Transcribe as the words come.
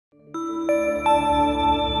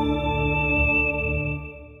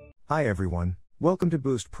Hi everyone, welcome to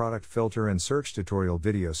Boost Product Filter and Search Tutorial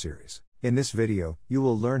video series. In this video, you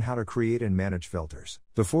will learn how to create and manage filters.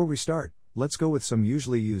 Before we start, let's go with some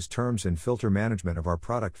usually used terms in filter management of our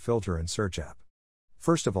product filter and search app.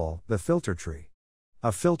 First of all, the filter tree.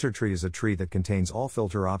 A filter tree is a tree that contains all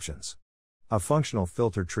filter options. A functional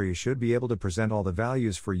filter tree should be able to present all the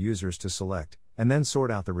values for users to select, and then sort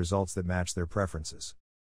out the results that match their preferences.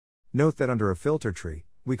 Note that under a filter tree,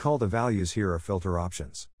 we call the values here our filter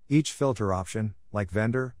options. Each filter option, like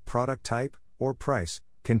vendor, product type, or price,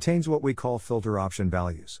 contains what we call filter option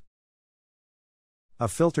values. A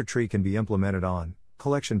filter tree can be implemented on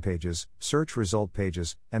collection pages, search result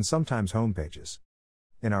pages, and sometimes home pages.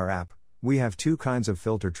 In our app, we have two kinds of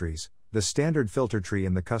filter trees, the standard filter tree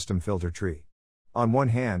and the custom filter tree. On one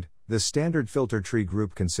hand, the standard filter tree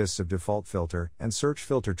group consists of default filter and search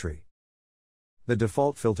filter tree. The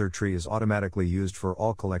default filter tree is automatically used for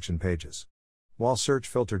all collection pages, while search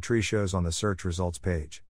filter tree shows on the search results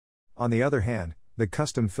page. On the other hand, the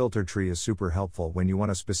custom filter tree is super helpful when you want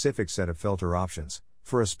a specific set of filter options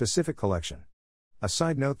for a specific collection. A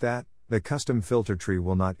side note that the custom filter tree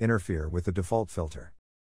will not interfere with the default filter.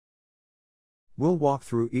 We'll walk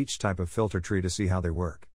through each type of filter tree to see how they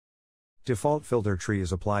work. Default filter tree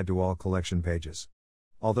is applied to all collection pages.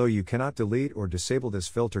 Although you cannot delete or disable this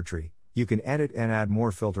filter tree, you can edit and add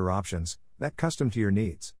more filter options that custom to your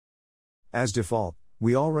needs. As default,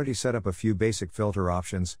 we already set up a few basic filter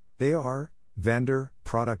options. They are vendor,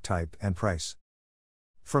 product type, and price.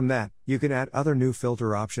 From that, you can add other new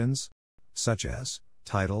filter options, such as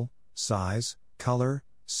title, size, color,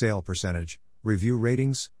 sale percentage, review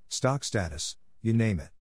ratings, stock status, you name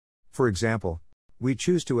it. For example, we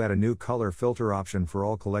choose to add a new color filter option for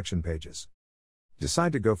all collection pages.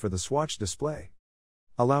 Decide to go for the swatch display.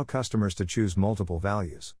 Allow customers to choose multiple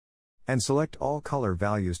values. And select all color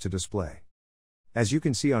values to display. As you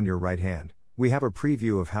can see on your right hand, we have a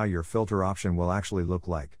preview of how your filter option will actually look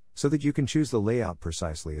like, so that you can choose the layout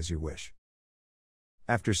precisely as you wish.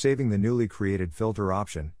 After saving the newly created filter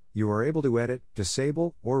option, you are able to edit,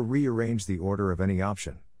 disable, or rearrange the order of any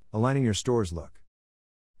option, aligning your store's look.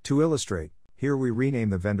 To illustrate, here we rename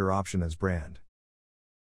the vendor option as brand.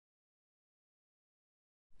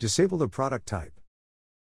 Disable the product type.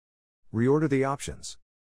 Reorder the options.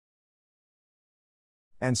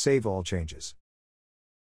 And save all changes.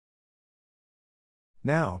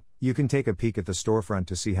 Now, you can take a peek at the storefront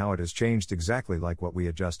to see how it has changed exactly like what we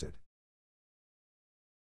adjusted.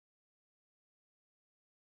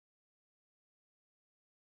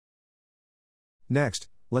 Next,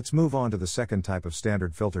 let's move on to the second type of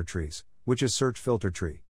standard filter trees, which is search filter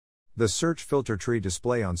tree. The search filter tree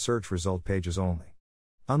display on search result pages only.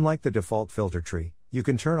 Unlike the default filter tree, you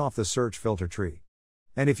can turn off the search filter tree.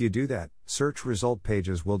 And if you do that, search result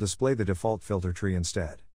pages will display the default filter tree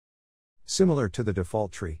instead. Similar to the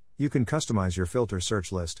default tree, you can customize your filter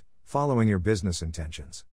search list, following your business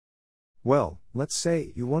intentions. Well, let's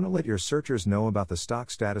say you want to let your searchers know about the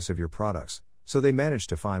stock status of your products, so they manage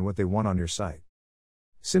to find what they want on your site.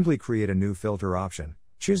 Simply create a new filter option,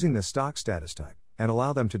 choosing the stock status type, and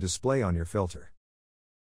allow them to display on your filter.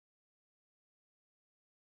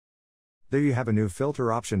 There you have a new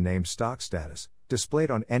filter option named stock status,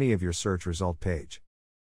 displayed on any of your search result page.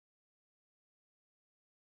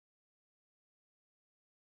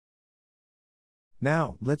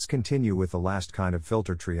 Now, let's continue with the last kind of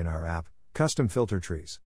filter tree in our app, custom filter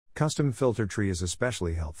trees. Custom filter tree is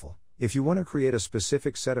especially helpful if you want to create a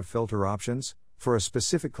specific set of filter options for a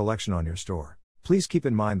specific collection on your store. Please keep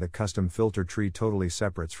in mind that custom filter tree totally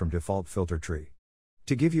separates from default filter tree.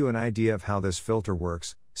 To give you an idea of how this filter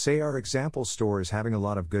works, say our example store is having a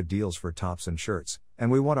lot of good deals for tops and shirts, and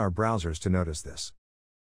we want our browsers to notice this.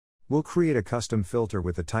 We'll create a custom filter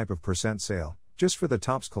with the type of % sale, just for the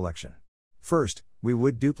tops collection. First, we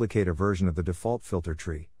would duplicate a version of the default filter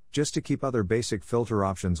tree, just to keep other basic filter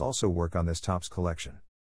options also work on this tops collection.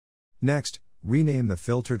 Next, rename the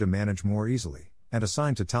filter to manage more easily, and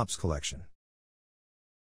assign to tops collection.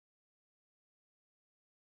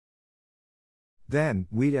 Then,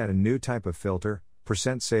 we'd add a new type of filter,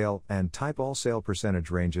 % sale, and type all sale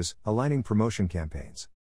percentage ranges, aligning promotion campaigns.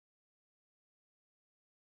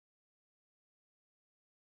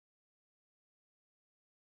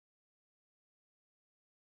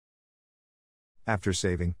 After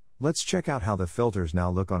saving, let's check out how the filters now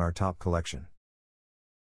look on our top collection.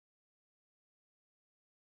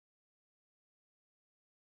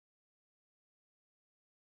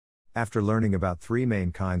 After learning about three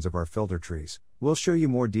main kinds of our filter trees, we'll show you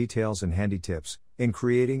more details and handy tips in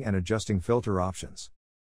creating and adjusting filter options.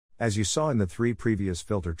 As you saw in the three previous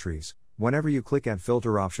filter trees, whenever you click Add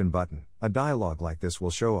Filter Option button, a dialog like this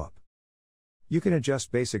will show up. You can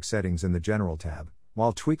adjust basic settings in the General tab,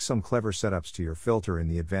 while tweak some clever setups to your filter in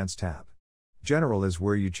the Advanced tab. General is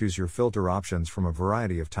where you choose your filter options from a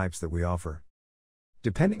variety of types that we offer.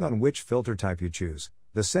 Depending on which filter type you choose,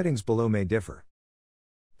 the settings below may differ.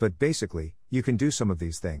 But basically, you can do some of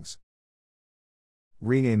these things.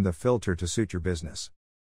 Rename the filter to suit your business.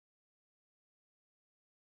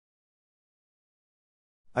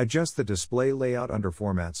 Adjust the display layout under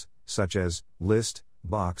formats, such as list,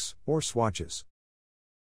 box, or swatches.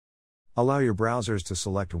 Allow your browsers to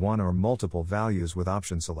select one or multiple values with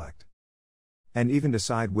option select. And even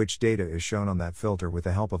decide which data is shown on that filter with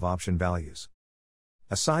the help of option values.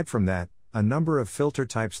 Aside from that, a number of filter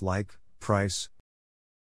types like price,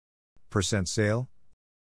 percent sale,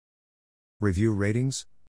 review ratings,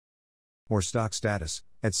 or stock status,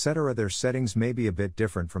 etc. Their settings may be a bit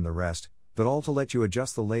different from the rest, but all to let you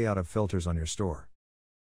adjust the layout of filters on your store.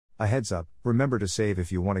 A heads up, remember to save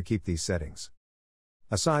if you want to keep these settings.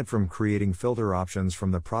 Aside from creating filter options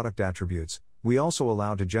from the product attributes, we also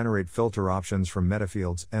allow to generate filter options from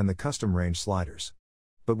metafields and the custom range sliders.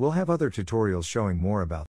 But we'll have other tutorials showing more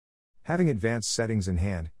about. Having advanced settings in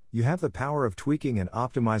hand, you have the power of tweaking and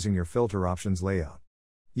optimizing your filter options layout.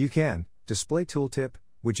 You can display tooltip,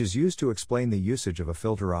 which is used to explain the usage of a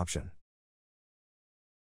filter option.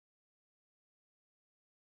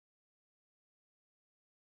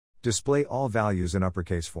 Display all values in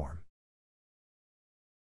uppercase form.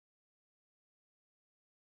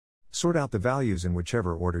 Sort out the values in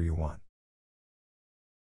whichever order you want.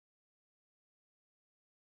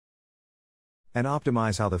 And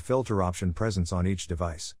optimize how the filter option presents on each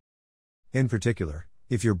device. In particular,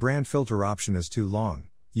 if your brand filter option is too long,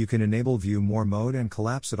 you can enable View More mode and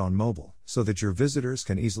collapse it on mobile, so that your visitors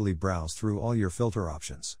can easily browse through all your filter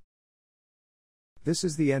options. This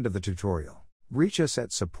is the end of the tutorial. Reach us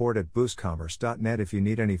at support@boostcommerce.net if you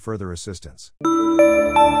need any further assistance.